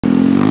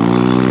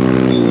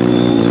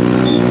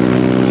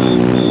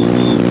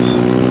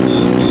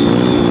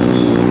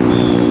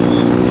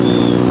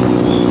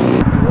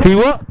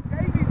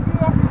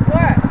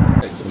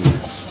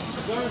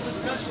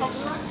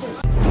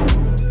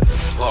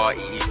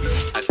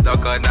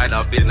stuck all night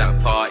up in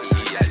that party.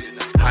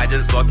 I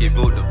just fucking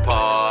built the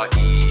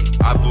party.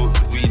 I bought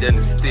the weed and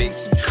the stick.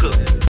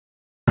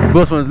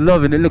 Boss man's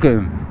loving it, look at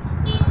him.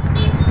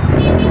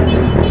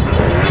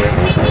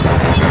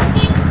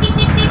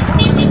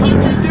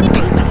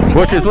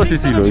 Watch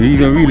this, you know, he's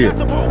gonna reel it.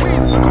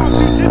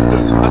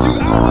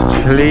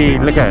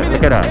 Clean, look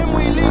at that.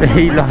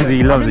 He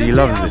loves it.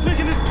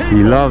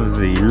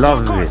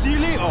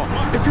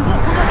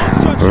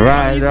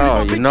 Right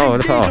now, you know,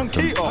 look at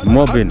us,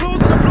 mobbing.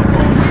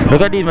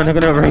 Look at these man, look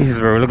at the race,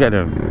 bro, look at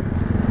them.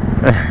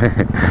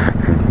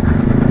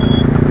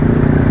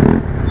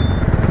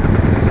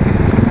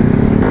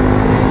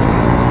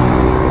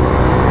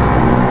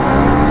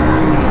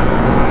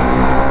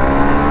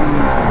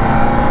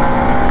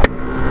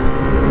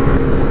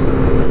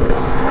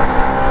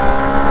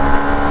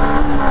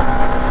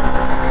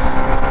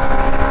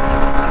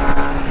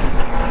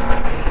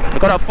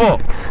 Look at that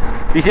fox.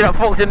 Do you see that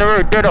fox in the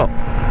road? Dead up.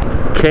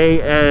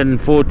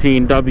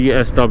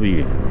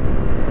 KN14WSW.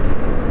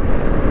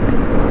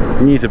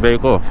 He needs to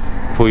bake off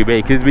before he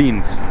bake his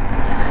beans.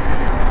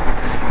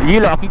 You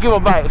lot, I can give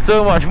him back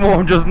so much more,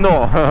 I'm just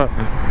not.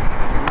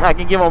 I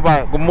can give him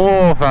back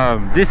more,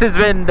 fam. This is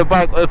when the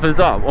bike opens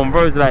up on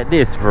roads like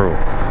this, bro.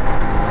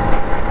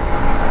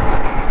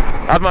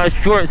 I'm not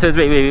sure it says,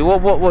 wait,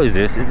 what is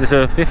this? Is this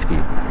a 50?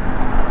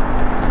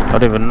 I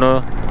don't even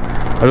know.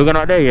 Are we going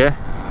out there, yeah?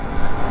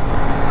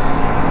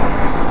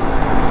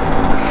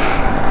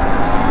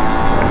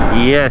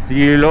 Yes,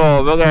 you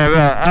lot, look at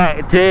that,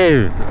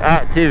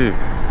 active.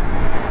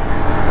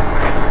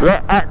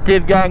 We're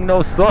active, gang,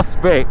 no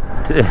suspect.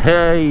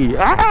 Hey,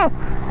 ah!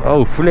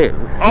 Oh, flip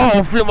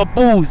my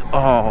balls.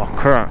 Oh,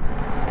 crap.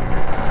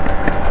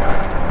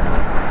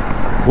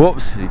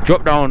 Whoops, it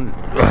dropped down.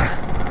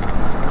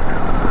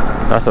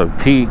 That's a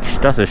peach,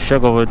 that's a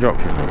shag of a drop,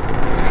 you know.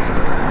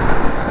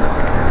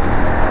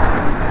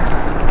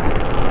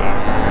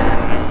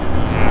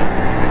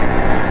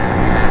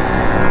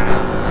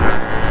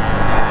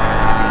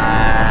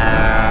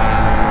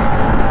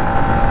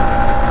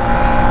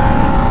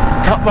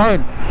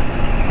 Mine.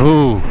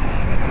 Ooh.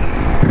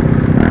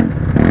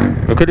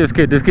 Look at this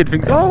kid. This kid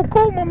thinks, oh,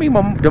 cool, mommy.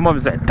 The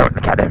mom's like, don't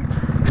look at him.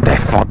 They're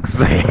fuck's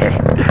sake.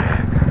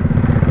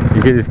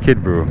 You get this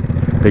kid, bro.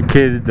 The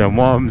kids, the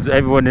moms,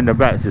 everyone in the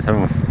back's just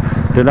having.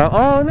 They're like,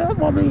 oh, look,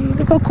 mommy.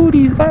 Look how cool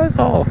these guys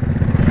are.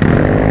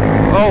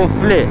 Oh,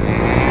 flip.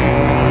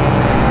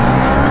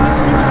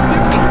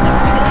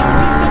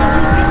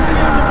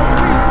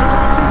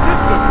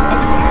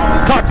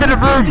 Cut to the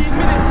room.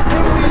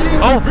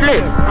 Oh,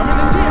 flip.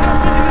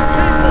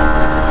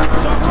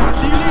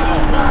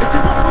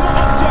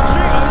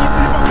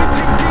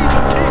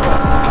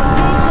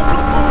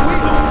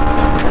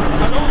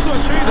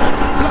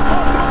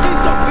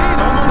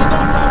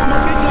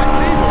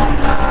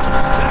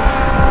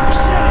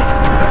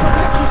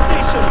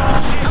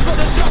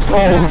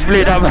 Oh,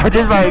 flip, that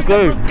just might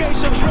go.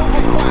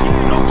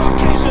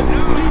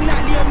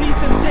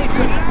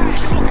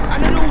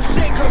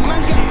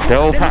 They're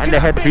all patting their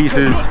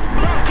headpieces.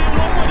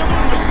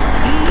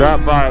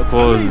 That bike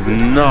was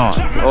not.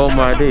 Oh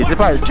my days, this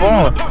bike's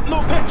fast.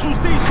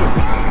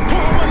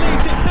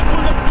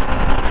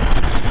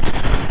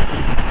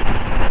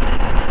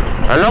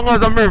 As long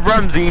as I'm with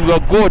Ramsey, we're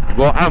good.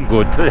 Well, I'm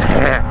good.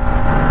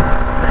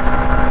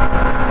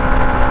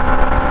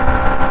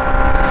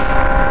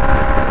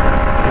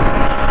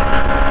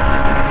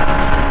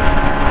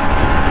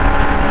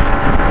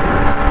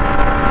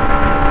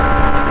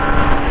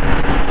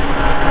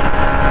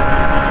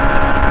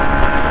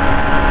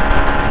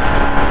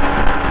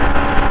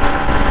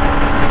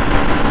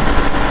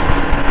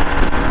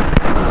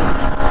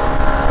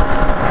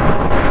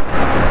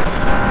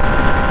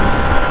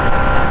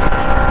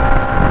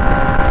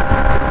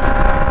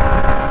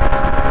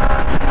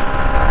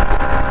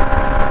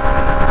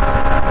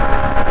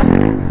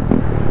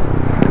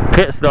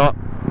 Pit stop.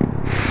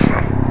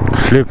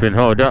 Flipping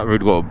hell, that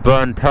road got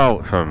burnt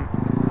out, fam.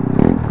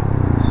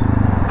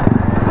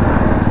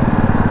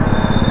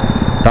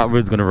 That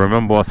road's gonna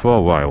remember us for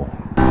a while.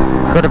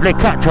 Gotta play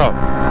catch up.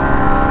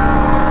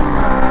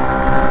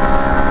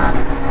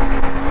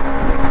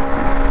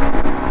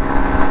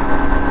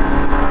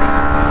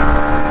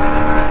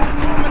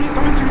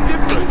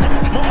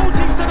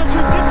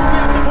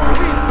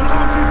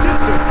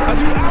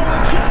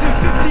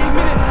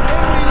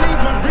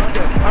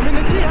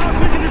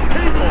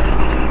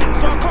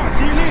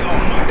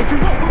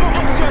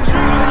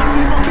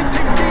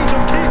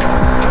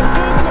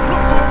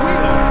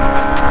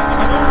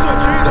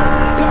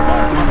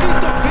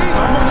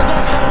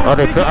 I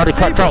had to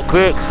catch up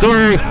quick,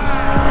 sorry.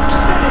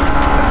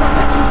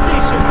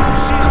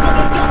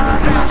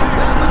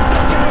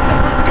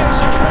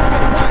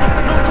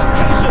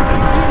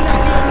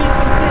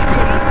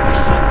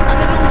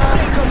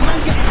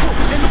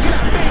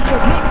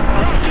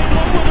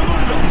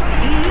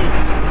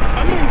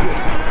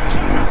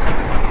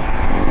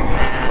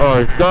 Oh,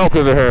 it's dark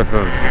over here,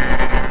 fam.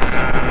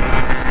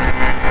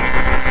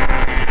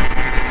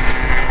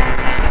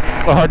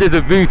 Oh, there's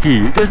a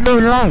bookie. There's no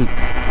lights.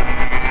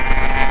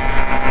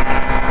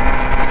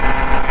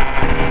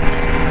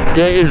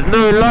 There is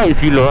no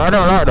lights, you lot. I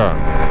don't like that.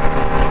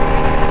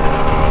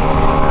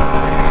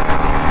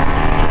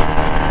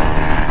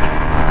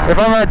 If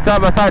I ride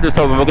side by side with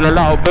someone, we're gonna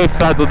light up both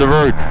sides of the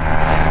road.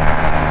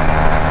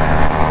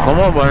 Come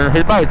on, man.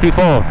 His bike's too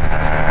fast.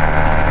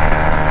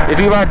 If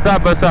you ride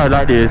side by side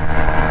like this,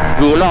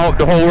 we'll light up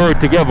the whole road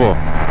together.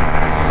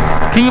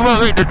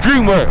 Teamwork make the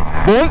dream work,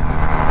 boy.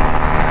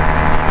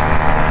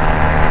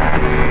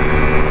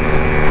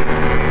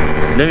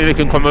 Let me make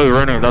him come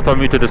over, innit? That's on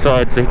me to the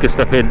side so he can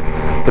step in.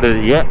 But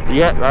yep,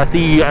 I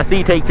see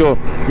you take your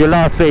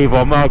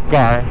lifesaver, my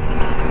guy.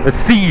 I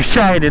see you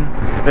shining.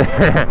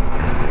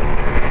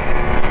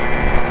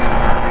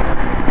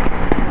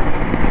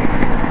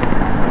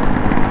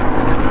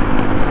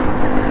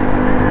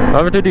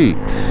 Over to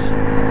Dukes.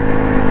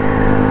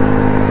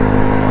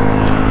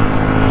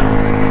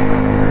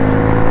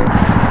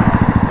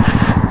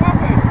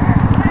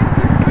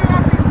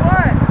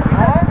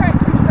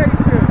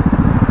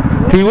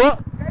 He what?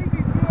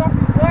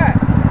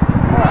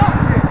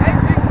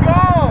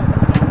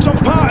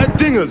 Jump out of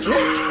dingers,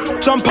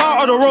 jump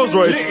out of the Rolls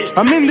Royce.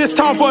 I'm in this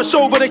town for a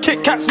show, but the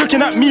Kit Kats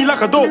looking at me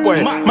like a dope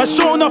boy. Man,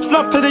 show enough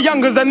love to the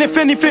youngers, and if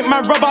anything,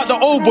 man, rub out the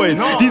old boys.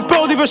 These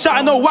bells even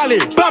shouting no Wally.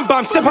 Bam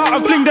bam, step out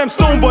and fling them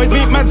stone boys.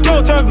 Make man's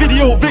girl turn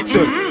video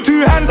vixen.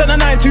 2 hands on the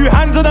nines, 2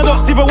 hands on the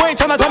dots. Either way,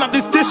 tryna turn up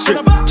this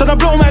district, tryna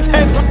blow man's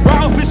head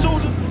right off his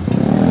shoulders.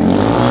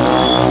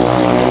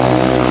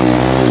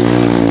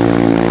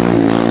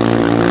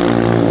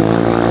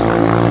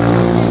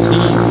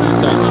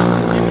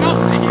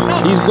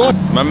 He's gone.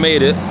 Man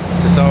made it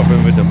to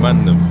Southend with the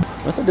Mandem.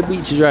 That's like the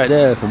beach is right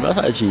there from. That's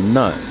actually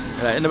nuts.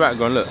 Like in the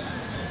background, look,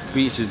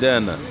 beach is there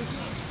now.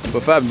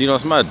 But fam, do you know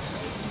what's mad?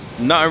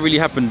 Nothing really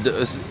happened.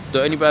 The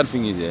only bad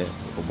thing is, yeah,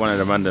 one of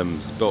the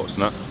Mandem's belts,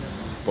 nah.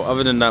 But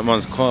other than that,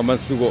 man's car, man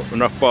still got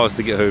enough bars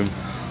to get home.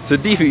 So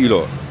deep you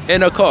lot.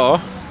 In a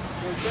car,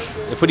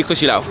 it probably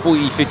cost you like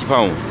 40–50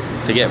 pounds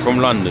to get from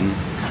London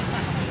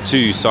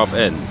to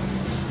Southend.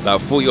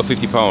 Like 40 or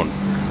 50 pounds.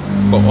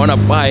 But on a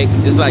bike,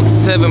 it's like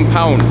 £7.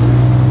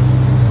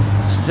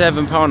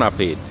 £7 I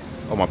paid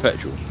on my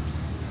petrol.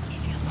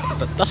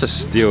 That's a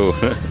steal.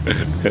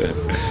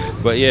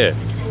 But yeah,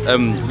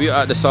 we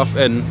are at the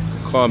Southend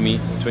Car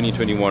Meet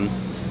 2021.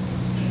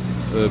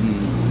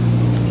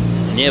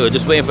 Yeah, we're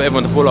just waiting for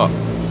everyone to pull up.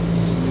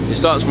 It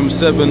starts from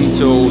 7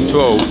 till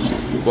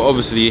 12, but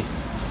obviously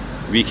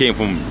we came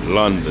from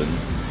London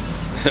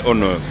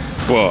on a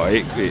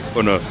bike,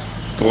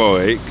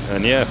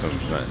 and yeah,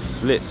 like,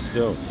 it's lit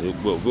still.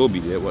 We'll be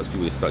there once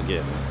people start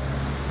getting there.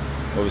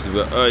 Obviously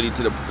we're early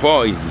to the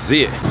party,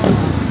 see it.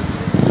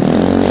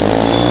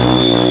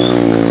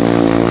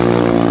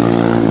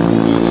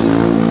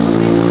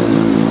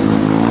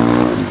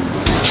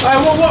 Hey,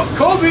 what,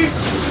 Kobe?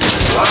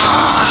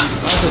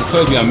 I said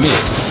Kobe, I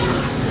missed.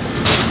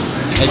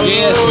 Hey,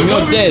 JS,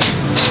 you're dead.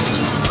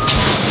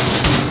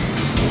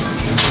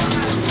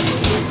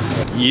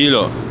 You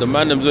lot, the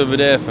Mandem's over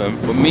there, fam.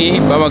 But me,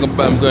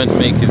 Bandwagonbam going to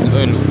make his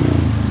own.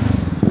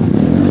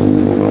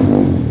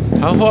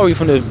 How far are we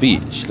from the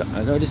beach? Like,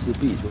 I know this is the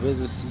beach, but where's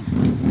the sea?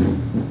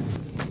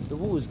 The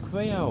water's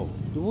way out.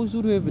 The water's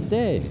all the way over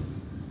there.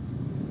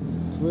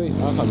 I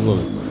can't be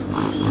bothered.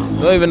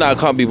 Not even that I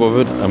can't be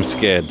bothered. I'm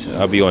scared.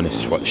 I'll be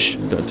honest. But shh,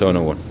 don't tell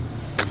no one.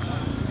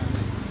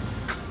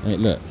 Hey,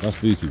 look, that's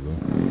spooky, bro.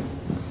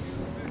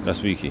 That's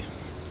spooky.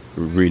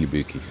 Really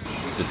spooky.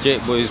 The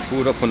jet boys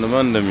pulled up on the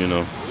Mandem, you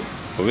know.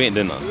 But we ain't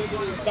done that.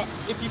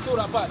 If you feel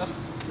that back, that's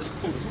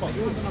cool.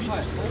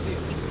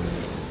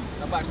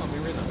 That back's not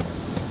being ridden.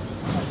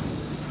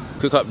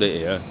 Quick update,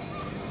 yeah.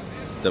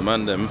 The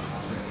Mandem,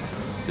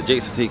 the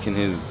Jakes are taking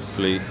his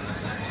plate.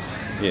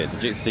 Yeah, the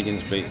Jakes are taking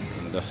his plate.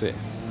 And that's it.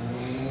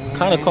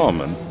 Kind of calm,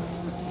 man.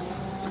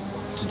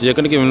 They're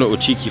gonna give him a little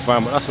cheeky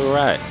fine, but that's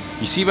alright.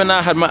 You see, when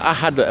I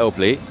had the L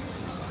plate.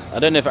 I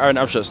don't know if Aaron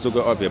Abshot still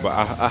got up here, but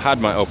I had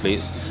my L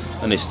plates,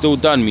 and they still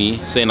done me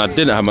saying I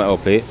didn't have my L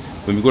plate.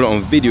 When we got it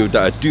on video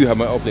that I do have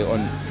my L plate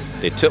on,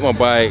 they took my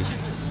bike,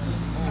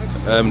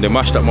 they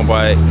mashed up my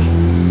bike,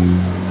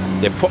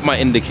 they put my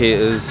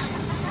indicators.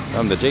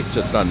 The Jake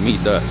just done me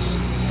dirt.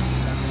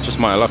 Just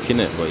my luck in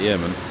it, but yeah,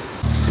 man.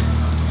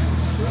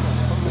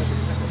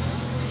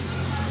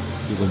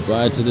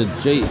 Goodbye to the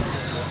Jakes.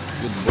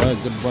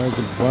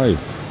 Goodbye.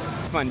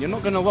 Man, you're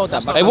not gonna weld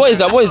that back. Hey, what is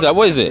that? What is that?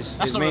 What is this?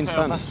 That's main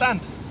stand. That's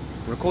stand.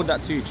 Record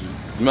that too, G.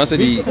 You must say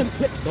the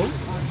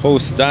whole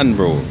stand,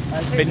 bro.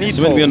 Finito. It's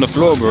meant to be on the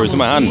floor, bro. It's in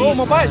my hand. Bro,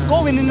 my bike's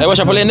going in. Hey, watch,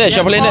 I pull it in there.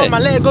 Shall I pull it in there?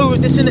 Man, let it go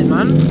with this in it,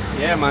 man.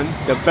 Yeah, man.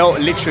 The belt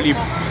literally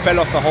fell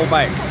off the whole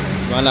bike.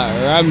 Man, like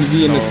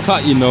Ramsey in the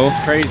cut, you know. It's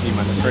crazy,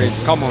 man. It's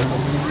crazy. Come on.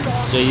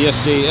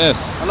 JS.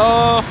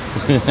 Hello.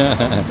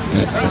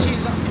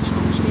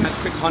 That's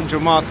quick 100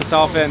 miles to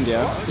Southend,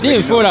 yeah. It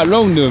didn't feel that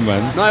long, though,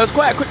 man. No, it was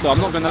quite quick though. I'm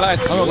not gonna lie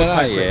to you. I'm not gonna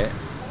lie, yeah.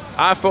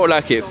 I felt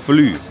like it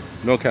flew.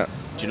 No cap.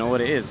 Do you know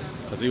what it is?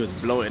 Because we was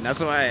blowing. That's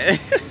why.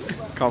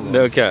 Come on.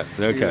 No cap.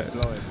 No cap.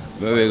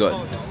 Where we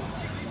got?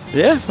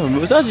 Yeah, fam. It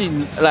was actually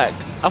like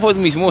I thought it was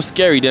gonna be more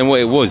scary than what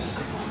it was.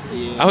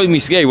 Yeah. I thought it was gonna be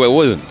scary, but it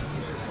wasn't.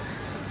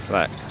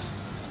 Like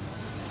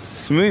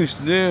smooth,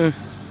 yeah.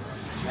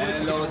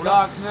 Hello,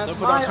 darkness,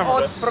 my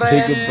old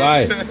friend. Say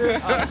goodbye.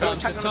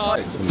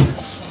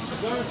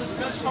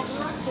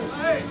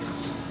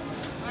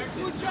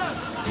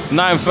 It's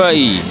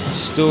 9:30.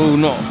 Still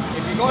not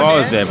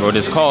cars there, bro.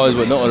 There's cars,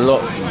 but not a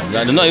lot.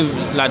 Like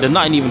they're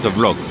not even to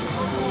vlog.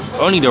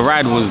 Only the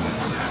ride was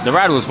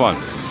fun.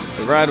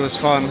 The ride was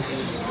fun,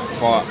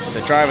 but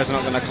the driver's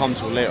not gonna come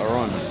till later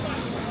on,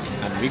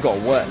 and we got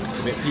work. It's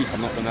a bit peak.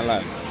 I'm not gonna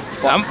lie.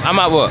 I'm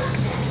at work.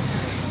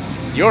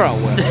 You're at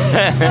work.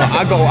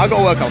 I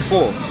got work at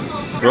 4.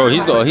 Bro,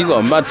 he's got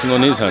a mad thing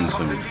on his hands.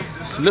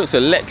 It looks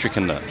electric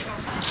in that.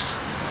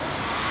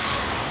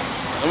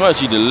 I'm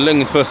actually the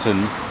longest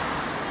person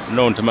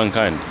known to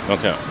mankind.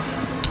 Okay.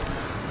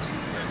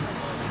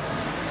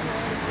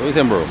 What are you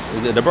saying, bro?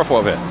 Is it the brothel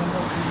up here?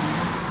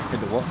 Hit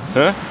the what?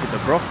 Huh? Hit the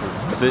brothel.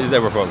 Is there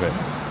a brothel up here?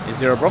 Is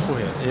there a brothel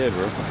here? Yeah,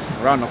 bro.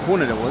 Around the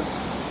corner there was.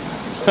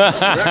 There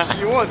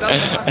actually was.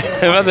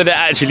 Imagine there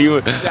actually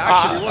was. There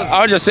actually was.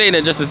 I was just saying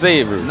it just to say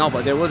it, bro. No,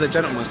 but there was a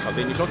gentleman's club.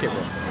 Didn't you clock it,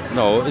 bro?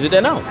 No, is it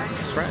there now?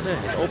 It's right there.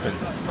 It's open.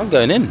 I'm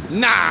going in.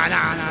 Nah.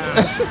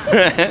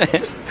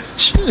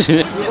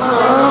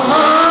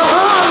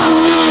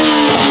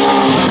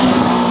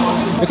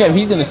 Look at him,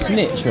 he's gonna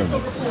snitch him.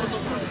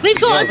 We've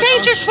got a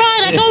dangerous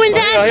rider going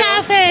down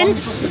Southend.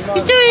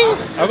 He's doing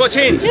I got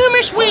change.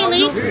 numerous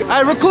wheelies. I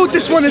record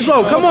this one as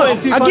well. Come on,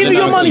 I'll give you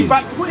your money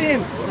back. Put it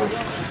in.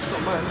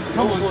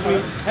 Come on,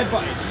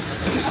 headbutt.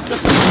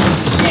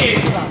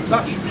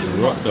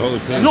 Rock the whole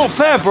thing. It's not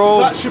fair, bro.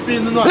 That should be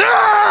in the night.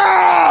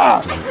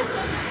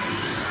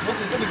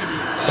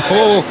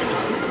 Oh,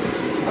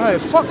 Hey,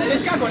 fuck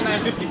This guy got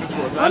 950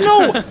 before. I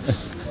know.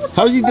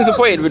 how's he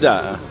disappointed with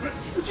that?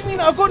 What do you mean?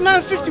 I got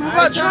 950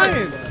 without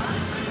trying.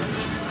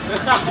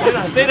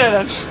 Stay there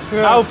then.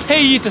 Yeah. I'll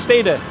pay you to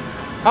stay there.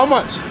 How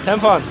much?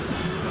 £10.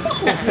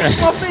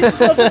 My face is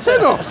worth a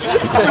tenner.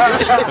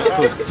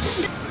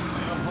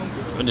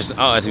 I'm just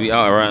out to be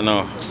out right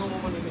now.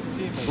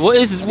 What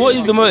is the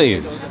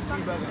motive?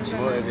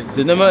 Is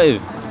the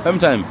motive? Home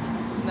time?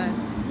 No.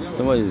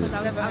 So what is it? I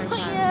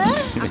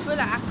feel like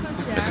I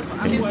could, yeah, but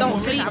I just don't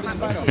sleep.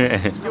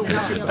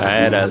 I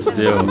hear that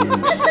still.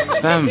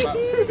 Fam.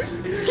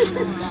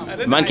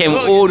 Man came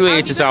all the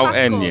way to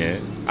Southend, yeah.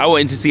 I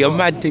wanted to see a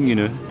mad thing, you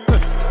know.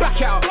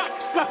 Back out,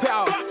 slap it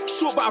out.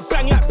 Short but I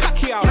bang like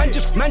Pacquiao.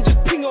 Man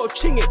just ping it or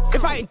ching it.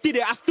 If I ain't did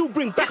it, I still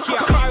bring back it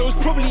out. Trials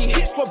probably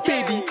hit squad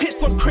baby. Hit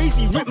squad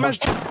crazy. Rip man's